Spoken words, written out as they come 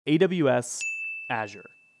AWS, Azure.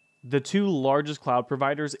 The two largest cloud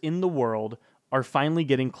providers in the world are finally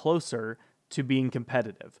getting closer to being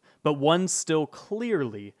competitive, but one still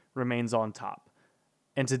clearly remains on top.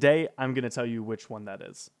 And today, I'm going to tell you which one that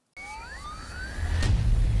is.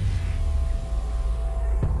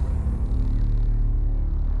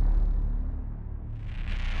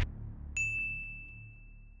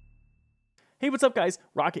 Hey, what's up, guys?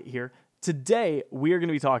 Rocket here. Today, we are going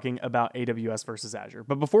to be talking about AWS versus Azure.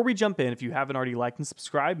 But before we jump in, if you haven't already liked and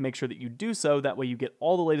subscribed, make sure that you do so. That way you get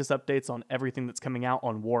all the latest updates on everything that's coming out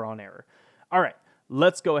on War on Error. All right,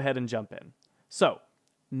 let's go ahead and jump in. So,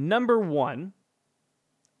 number one,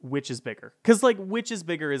 which is bigger? Because which is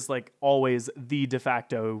bigger is always the de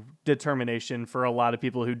facto determination for a lot of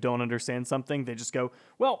people who don't understand something. They just go,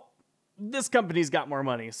 well, this company's got more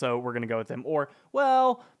money, so we're going to go with them. Or,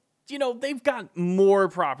 well, they've got more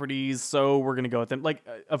properties, so we're going to go with them.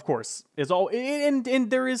 Of course, it's all, and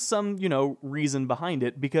there is some, reason behind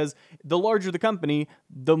it, because the larger the company,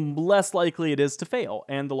 the less likely it is to fail.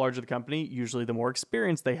 And the larger the company, usually the more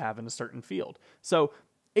experience they have in a certain field. So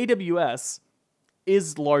AWS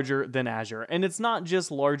is larger than Azure. And it's not just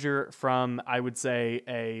larger from, I would say,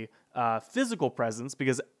 a physical presence,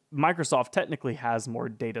 because Microsoft technically has more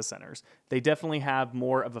data centers. They definitely have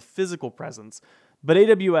more of a physical presence. But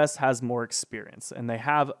AWS has more experience, and they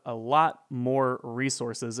have a lot more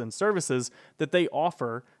resources and services that they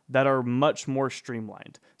offer that are much more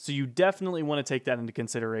streamlined. So you definitely want to take that into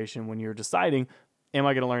consideration when you're deciding, am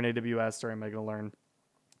I going to learn AWS or am I going to learn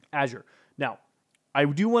Azure? Now, I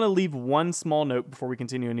do want to leave one small note before we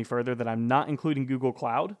continue any further that I'm not including Google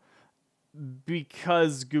Cloud,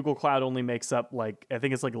 because Google Cloud only makes up I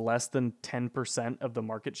think it's less than 10% of the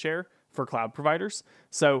market share for cloud providers.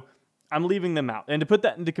 So I'm leaving them out. And to put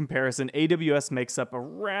that into comparison, AWS makes up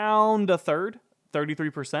around a third,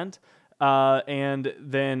 33%. And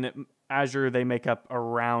then Azure, they make up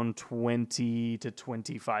around 20 to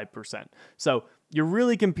 25%. So you're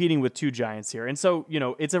really competing with two giants here. And so,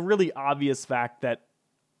 it's a really obvious fact that,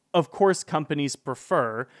 of course, companies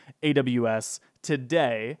prefer AWS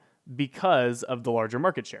today because of the larger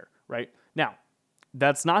market share, right? Now,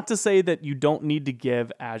 that's not to say that you don't need to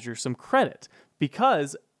give Azure some credit,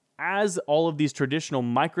 because as all of these traditional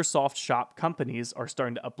Microsoft shop companies are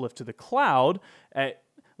starting to uplift to the cloud,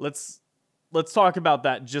 let's talk about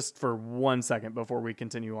that just for 1 second before we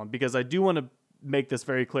continue on, because I do want to make this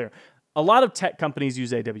very clear. A lot of tech companies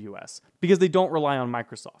use AWS because they don't rely on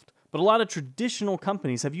Microsoft. But a lot of traditional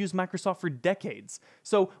companies have used Microsoft for decades.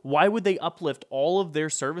 So why would they uplift all of their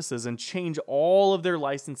services and change all of their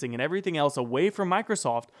licensing and everything else away from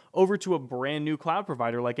Microsoft over to a brand new cloud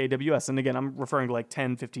provider like AWS? And again, I'm referring to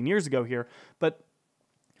 10, 15 years ago here. But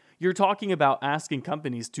you're talking about asking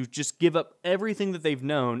companies to just give up everything that they've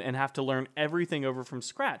known and have to learn everything over from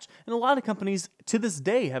scratch. And a lot of companies to this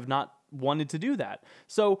day have not wanted to do that.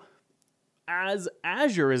 So as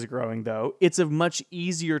Azure is growing, though, it's a much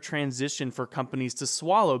easier transition for companies to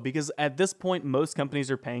swallow, because at this point, most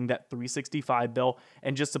companies are paying that $365 bill.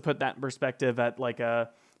 And just to put that in perspective, at a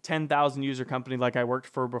 10,000 user company like I worked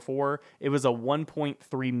for before, it was a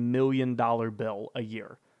 $1.3 million bill a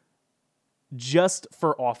year. Just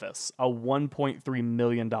for Office, a $1.3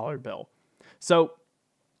 million bill. So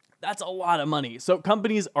that's a lot of money. So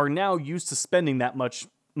companies are now used to spending that much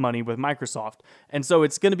money with Microsoft. And so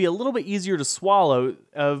it's going to be a little bit easier to swallow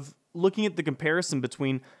of looking at the comparison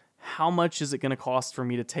between how much is it going to cost for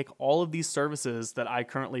me to take all of these services that I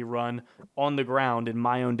currently run on the ground in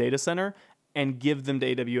my own data center and give them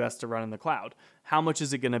to AWS to run in the cloud. How much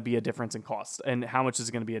is it going to be a difference in cost, and how much is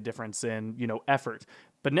it going to be a difference in, effort?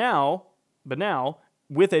 But now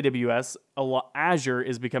with AWS, Azure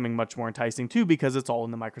is becoming much more enticing too, because it's all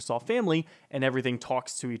in the Microsoft family and everything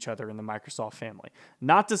talks to each other in the Microsoft family.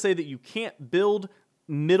 Not to say that you can't build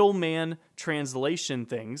middleman translation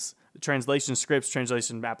things, translation scripts,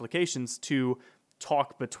 translation applications to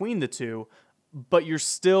talk between the two, but you're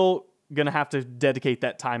still going to have to dedicate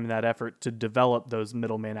that time and that effort to develop those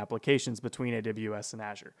middleman applications between AWS and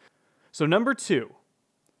Azure. So number two,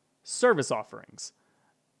 service offerings.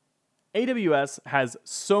 AWS has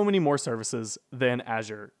so many more services than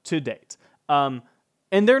Azure to date. And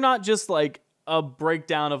they're not just a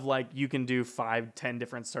breakdown of you can do 5, 10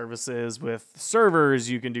 different services with servers.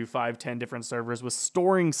 You can do 5, 10 different servers with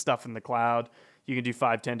storing stuff in the cloud. You can do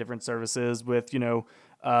 5, 10 different services with,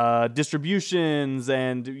 distributions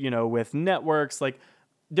and, with networks.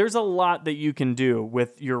 There's a lot that you can do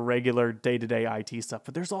with your regular day-to-day IT stuff,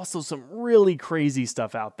 but there's also some really crazy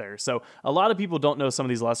stuff out there. So a lot of people don't know some of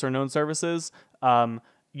these lesser-known services.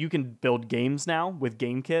 You can build games now with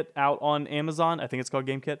GameKit out on Amazon. I think it's called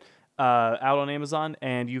GameKit. out on Amazon,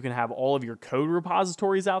 and you can have all of your code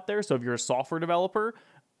repositories out there. So if you're a software developer,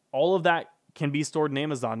 all of that can be stored in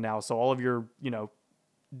Amazon now. So all of your,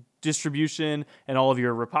 distribution and all of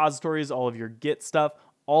your repositories, all of your Git stuff,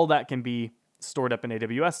 all that can be stored up in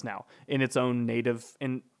AWS now in its own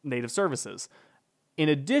native services. In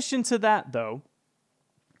addition to that, though,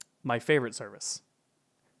 my favorite service,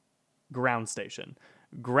 GroundStation.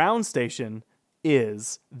 GroundStation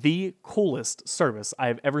is the coolest service I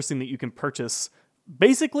have ever seen that you can purchase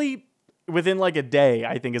basically within like a day,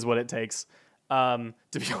 I think is what it takes to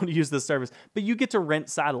be able to use this service. But you get to rent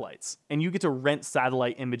satellites, and you get to rent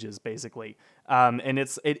satellite images basically. And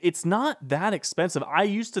it's not that expensive. I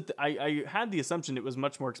used to, I had the assumption it was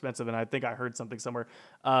much more expensive, and I think I heard something somewhere.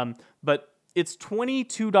 But it's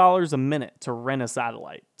 $22 a minute to rent a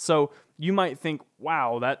satellite. So you might think,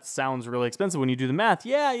 wow, that sounds really expensive when you do the math.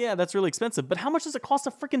 Yeah, that's really expensive. But how much does it cost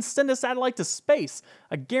to freaking send a satellite to space?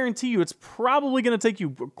 I guarantee you it's probably going to take you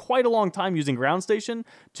quite a long time using GroundStation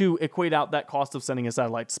to equate out that cost of sending a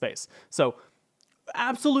satellite to space. So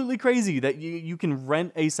absolutely crazy that you can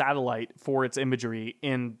rent a satellite for its imagery,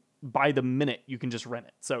 and by the minute you can just rent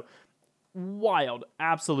it. So wild,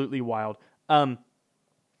 absolutely wild.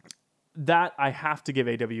 That I have to give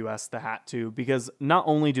AWS the hat to, because not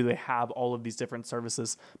only do they have all of these different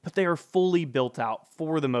services, but they are fully built out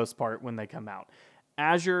for the most part when they come out.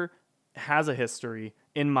 Azure has a history,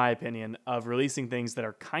 in my opinion, of releasing things that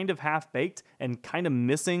are kind of half-baked and kind of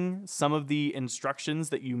missing some of the instructions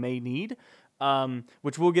that you may need,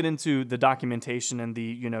 which we'll get into the documentation and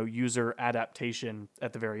the user adaptation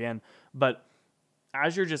at the very end. But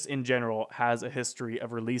Azure just in general has a history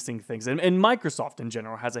of releasing things, and Microsoft in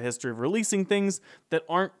general has a history of releasing things that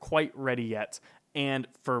aren't quite ready yet. And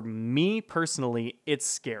for me personally, it's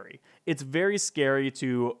scary. It's very scary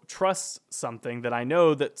to trust something that I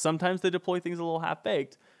know that sometimes they deploy things a little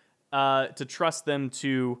half-baked, to trust them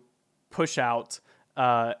to push out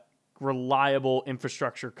reliable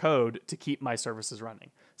infrastructure code to keep my services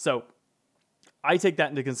running. So I take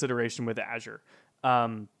that into consideration with Azure.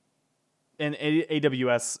 And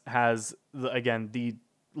AWS has, again, the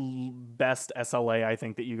best SLA I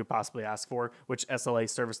think that you could possibly ask for, which SLA,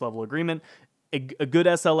 service level agreement. A good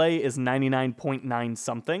SLA is 99.9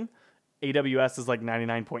 something. AWS is like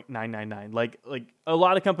 99.999. Like a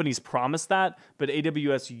lot of companies promise that, but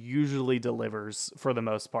AWS usually delivers for the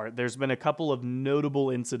most part. There's been a couple of notable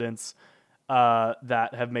incidents that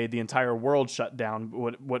have made the entire world shut down,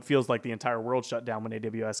 what feels like the entire world shut down when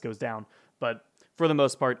AWS goes down. But for the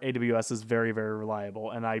most part, AWS is very, very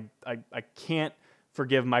reliable. And I can't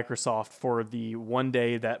forgive Microsoft for the one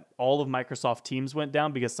day that all of Microsoft Teams went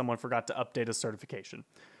down because someone forgot to update a certification.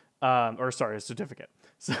 A certificate.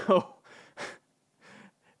 So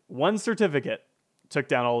one certificate took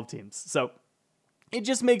down all of Teams. So it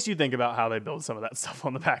just makes you think about how they build some of that stuff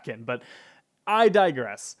on the back end. But I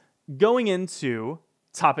digress. Going into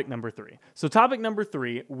topic number 3. So topic number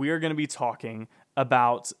 3, we are going to be talking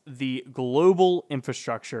about the global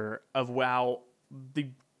infrastructure of the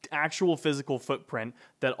actual physical footprint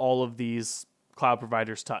that all of these cloud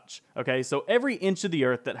providers touch. Okay, so every inch of the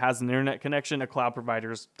earth that has an internet connection, a cloud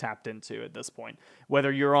provider's tapped into at this point.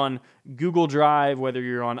 Whether you're on Google Drive, whether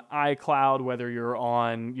you're on iCloud, whether you're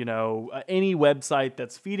on any website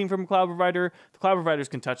that's feeding from a cloud provider, the cloud providers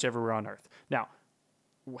can touch everywhere on earth. Now,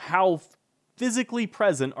 how physically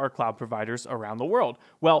present are cloud providers around the world?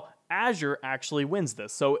 Well, Azure actually wins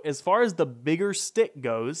this. So as far as the bigger stick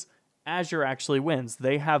goes, Azure actually wins.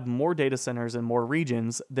 They have more data centers and more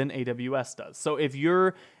regions than AWS does. So if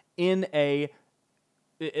you're in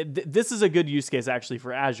this is a good use case actually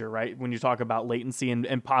for Azure, right? When you talk about latency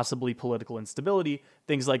and possibly political instability,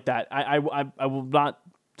 things like that. I will not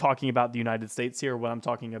talking about the United States here. What I'm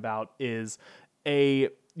talking about is a,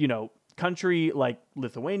 country like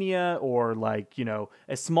Lithuania or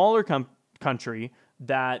a smaller country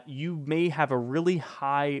that you may have a really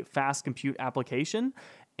high fast compute application,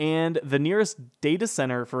 and the nearest data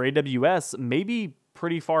center for AWS may be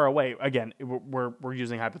pretty far away. Again, we're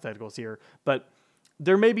using hypotheticals here, but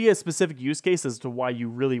there may be a specific use case as to why you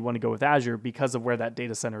really want to go with Azure because of where that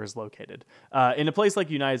data center is located. In a place like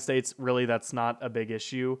the United States, really that's not a big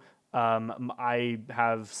issue. I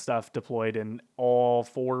have stuff deployed in all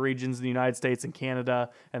 4 regions in the United States and Canada,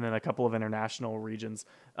 and then a couple of international regions.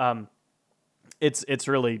 It's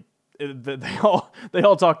really, they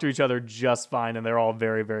all talk to each other just fine, and they're all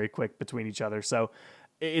very, very quick between each other. So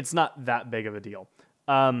it's not that big of a deal,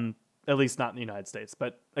 at least not in the United States.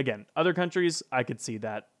 But again, other countries, I could see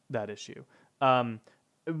that issue.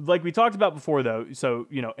 Like we talked about before, though, so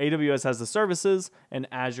AWS has the services and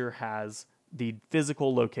Azure has the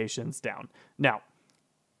physical locations down. Now,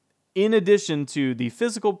 In addition to the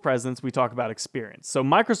physical presence, we talk about experience. So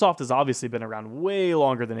Microsoft has obviously been around way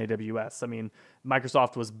longer than AWS. I mean,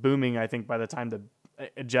 Microsoft was booming, I think, by the time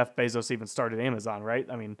that Jeff Bezos even started Amazon, right?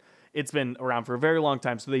 I mean, it's been around for a very long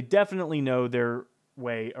time. So they definitely know their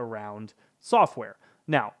way around software.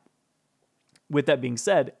 Now, with that being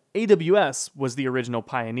said, AWS was the original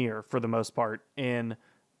pioneer for the most part in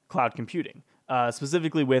cloud computing.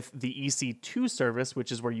 Specifically with the EC2 service, which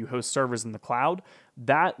is where you host servers in the cloud,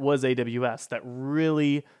 that was AWS that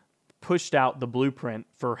really pushed out the blueprint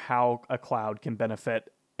for how a cloud can benefit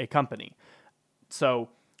a company. So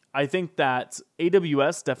I think that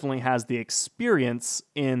AWS definitely has the experience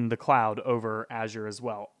in the cloud over Azure as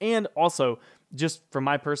well. And also, just from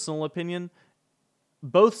my personal opinion,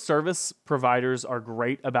 both service providers are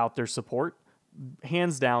great about their support.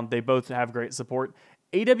 Hands down, they both have great support.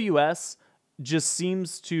 AWS just you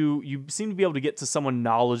seem to be able to get to someone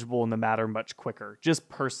knowledgeable in the matter much quicker. Just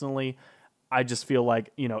personally, I just feel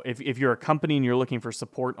like, if you're a company and you're looking for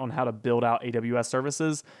support on how to build out AWS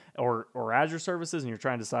services or Azure services and you're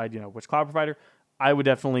trying to decide, which cloud provider, I would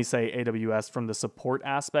definitely say AWS from the support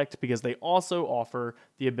aspect, because they also offer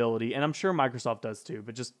the ability, and I'm sure Microsoft does too,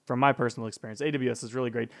 but just from my personal experience, AWS is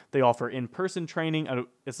really great. They offer in-person training.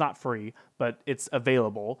 It's not free, but it's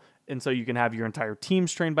available. And so you can have your entire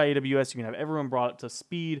teams trained by AWS. You can have everyone brought up to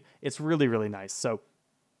speed. It's really, really nice. So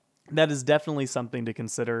that is definitely something to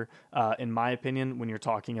consider, in my opinion, when you're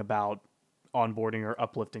talking about onboarding or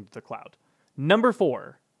uplifting to the cloud. Number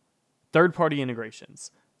 4, third-party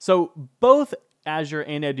integrations. So both Azure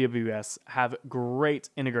and AWS have great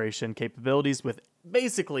integration capabilities with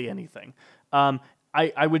basically anything.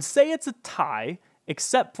 I would say it's a tie,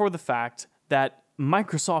 except for the fact that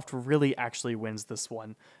Microsoft really actually wins this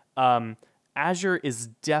one. Azure is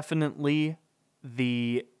definitely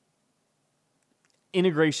the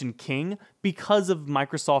integration king because of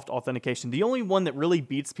Microsoft authentication. The only one that really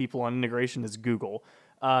beats people on integration is Google.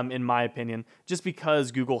 In my opinion, just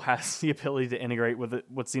because Google has the ability to integrate with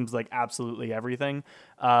what seems like absolutely everything.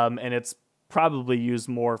 And it's probably used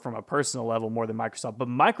more from a personal level more than Microsoft. But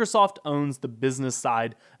Microsoft owns the business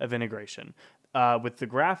side of integration. With the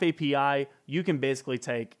Graph API, you can basically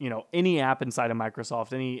take any app inside of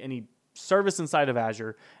Microsoft, any service inside of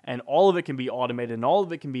Azure, and all of it can be automated and all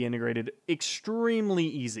of it can be integrated extremely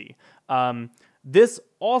easy. This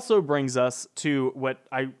also brings us to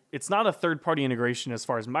it's not a third-party integration as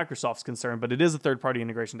far as Microsoft's concerned, but it is a third-party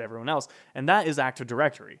integration to everyone else, and that is Active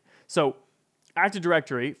Directory. So Active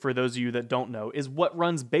Directory, for those of you that don't know, is what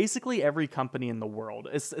runs basically every company in the world,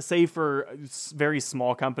 save for very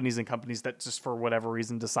small companies and companies that just for whatever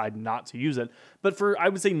reason decide not to use it. But for, I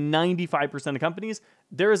would say, 95% of companies,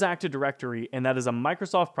 there is Active Directory, and that is a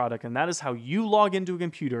Microsoft product, and that is how you log into a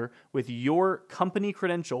computer with your company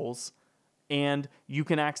credentials, and you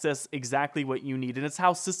can access exactly what you need. And it's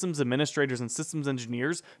how systems administrators and systems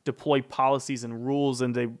engineers deploy policies and rules,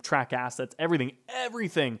 and they track assets.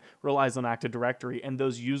 Everything relies on Active Directory and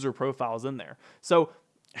those user profiles in there. So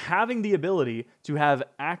having the ability to have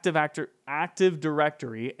Active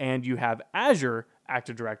Directory, and you have Azure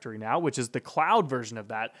Active Directory now, which is the cloud version of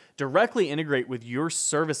that, directly integrate with your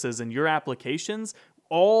services and your applications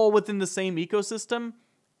all within the same ecosystem,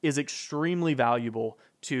 is extremely valuable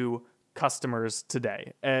to customers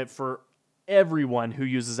today, for everyone who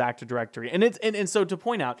uses Active Directory. And so to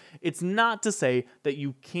point out, it's not to say that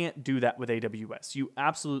you can't do that with AWS. You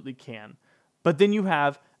absolutely can. But then you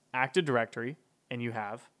have Active Directory and you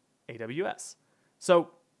have AWS. So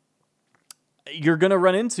you're going to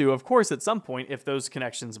run into, of course, at some point, if those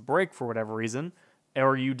connections break for whatever reason,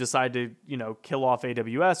 or you decide to, kill off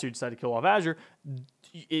AWS, or you decide to kill off Azure,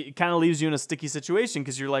 it kind of leaves you in a sticky situation,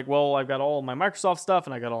 because you're like, well, I've got all my Microsoft stuff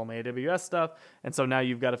and I got all my AWS stuff. And so now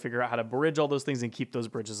you've got to figure out how to bridge all those things and keep those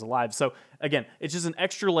bridges alive. So again, it's just an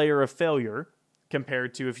extra layer of failure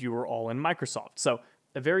compared to if you were all in Microsoft. So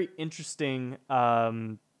a very interesting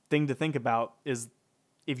thing to think about is,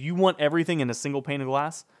 if you want everything in a single pane of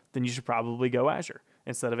glass, then you should probably go Azure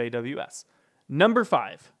instead of AWS. Number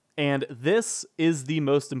 5, and this is the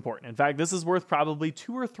most important. In fact, this is worth probably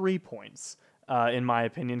 2 or 3 points, in my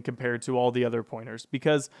opinion, compared to all the other pointers.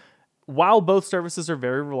 Because while both services are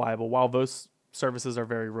very reliable, while both services are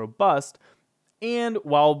very robust, and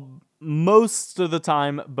while most of the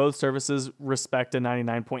time both services respect a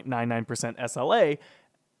 99.99% SLA,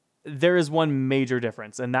 there is one major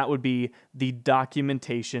difference, and that would be the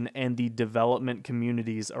documentation and the development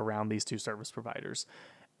communities around these two service providers.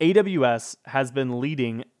 AWS has been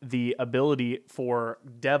leading the ability for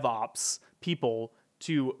DevOps people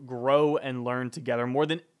to grow and learn together more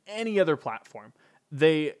than any other platform.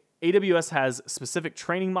 They AWS has specific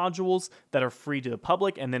training modules that are free to the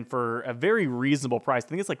public, and then for a very reasonable price, I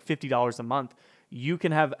think it's like $50 a month, you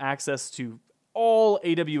can have access to all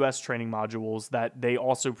AWS training modules that they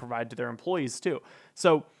also provide to their employees too.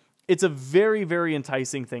 So it's a very, very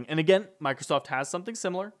enticing thing. And again, Microsoft has something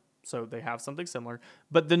similar. So they have something similar.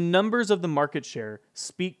 But the numbers of the market share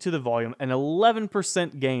speak to the volume, an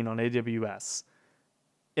 11% gain on AWS.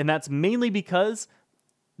 And that's mainly because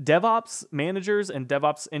DevOps managers and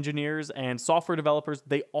DevOps engineers and software developers,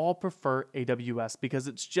 they all prefer AWS because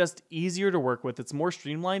it's just easier to work with. It's more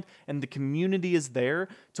streamlined, and the community is there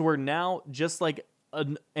to where now, just like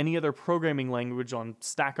any other programming language on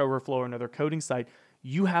Stack Overflow or another coding site,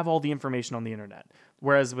 you have all the information on the internet.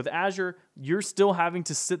 Whereas with Azure, you're still having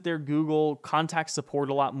to sit there, Google, contact support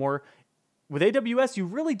a lot more. With AWS, you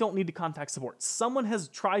really don't need to contact support. Someone has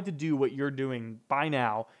tried to do what you're doing by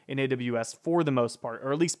now in AWS for the most part,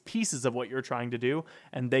 or at least pieces of what you're trying to do,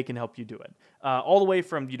 and they can help you do it. All the way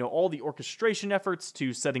from all the orchestration efforts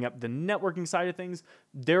to setting up the networking side of things.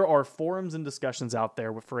 There are forums and discussions out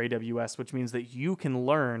there for AWS, which means that you can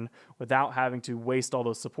learn without having to waste all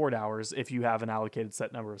those support hours if you have an allocated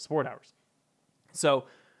set number of support hours. So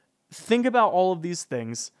think about all of these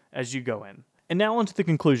things as you go in. And now on to the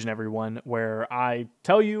conclusion, everyone, where I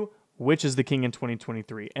tell you which is the king in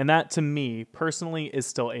 2023. And that, to me, personally, is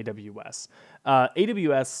still AWS.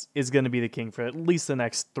 AWS is going to be the king for at least the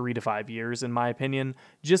next 3 to 5 years, in my opinion,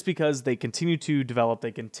 just because they continue to develop,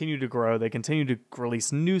 they continue to grow, they continue to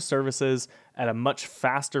release new services at a much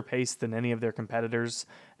faster pace than any of their competitors.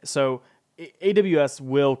 So AWS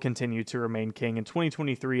will continue to remain king in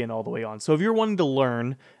 2023 and all the way on. So if you're wanting to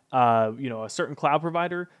learn, a certain cloud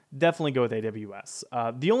provider, definitely go with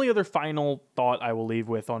AWS. The only other final thought I will leave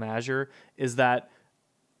with on Azure is that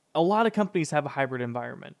a lot of companies have a hybrid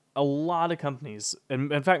environment. A lot of companies,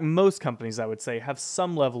 and in fact, most companies, I would say, have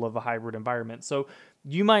some level of a hybrid environment. So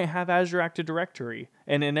you might have Azure Active Directory.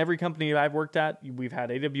 And in every company I've worked at, we've had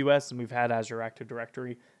AWS and we've had Azure Active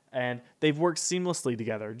Directory. And they've worked seamlessly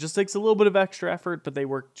together. It just takes a little bit of extra effort, but they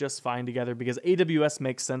work just fine together because AWS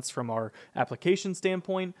makes sense from our application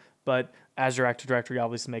standpoint, but Azure Active Directory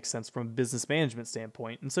obviously makes sense from a business management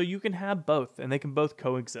standpoint. And so you can have both, and they can both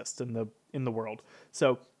coexist in the world.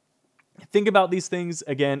 So think about these things.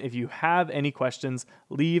 Again, if you have any questions,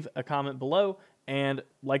 leave a comment below and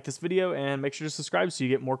like this video and make sure to subscribe so you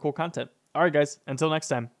get more cool content. All right, guys, until next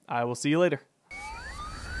time, I will see you later.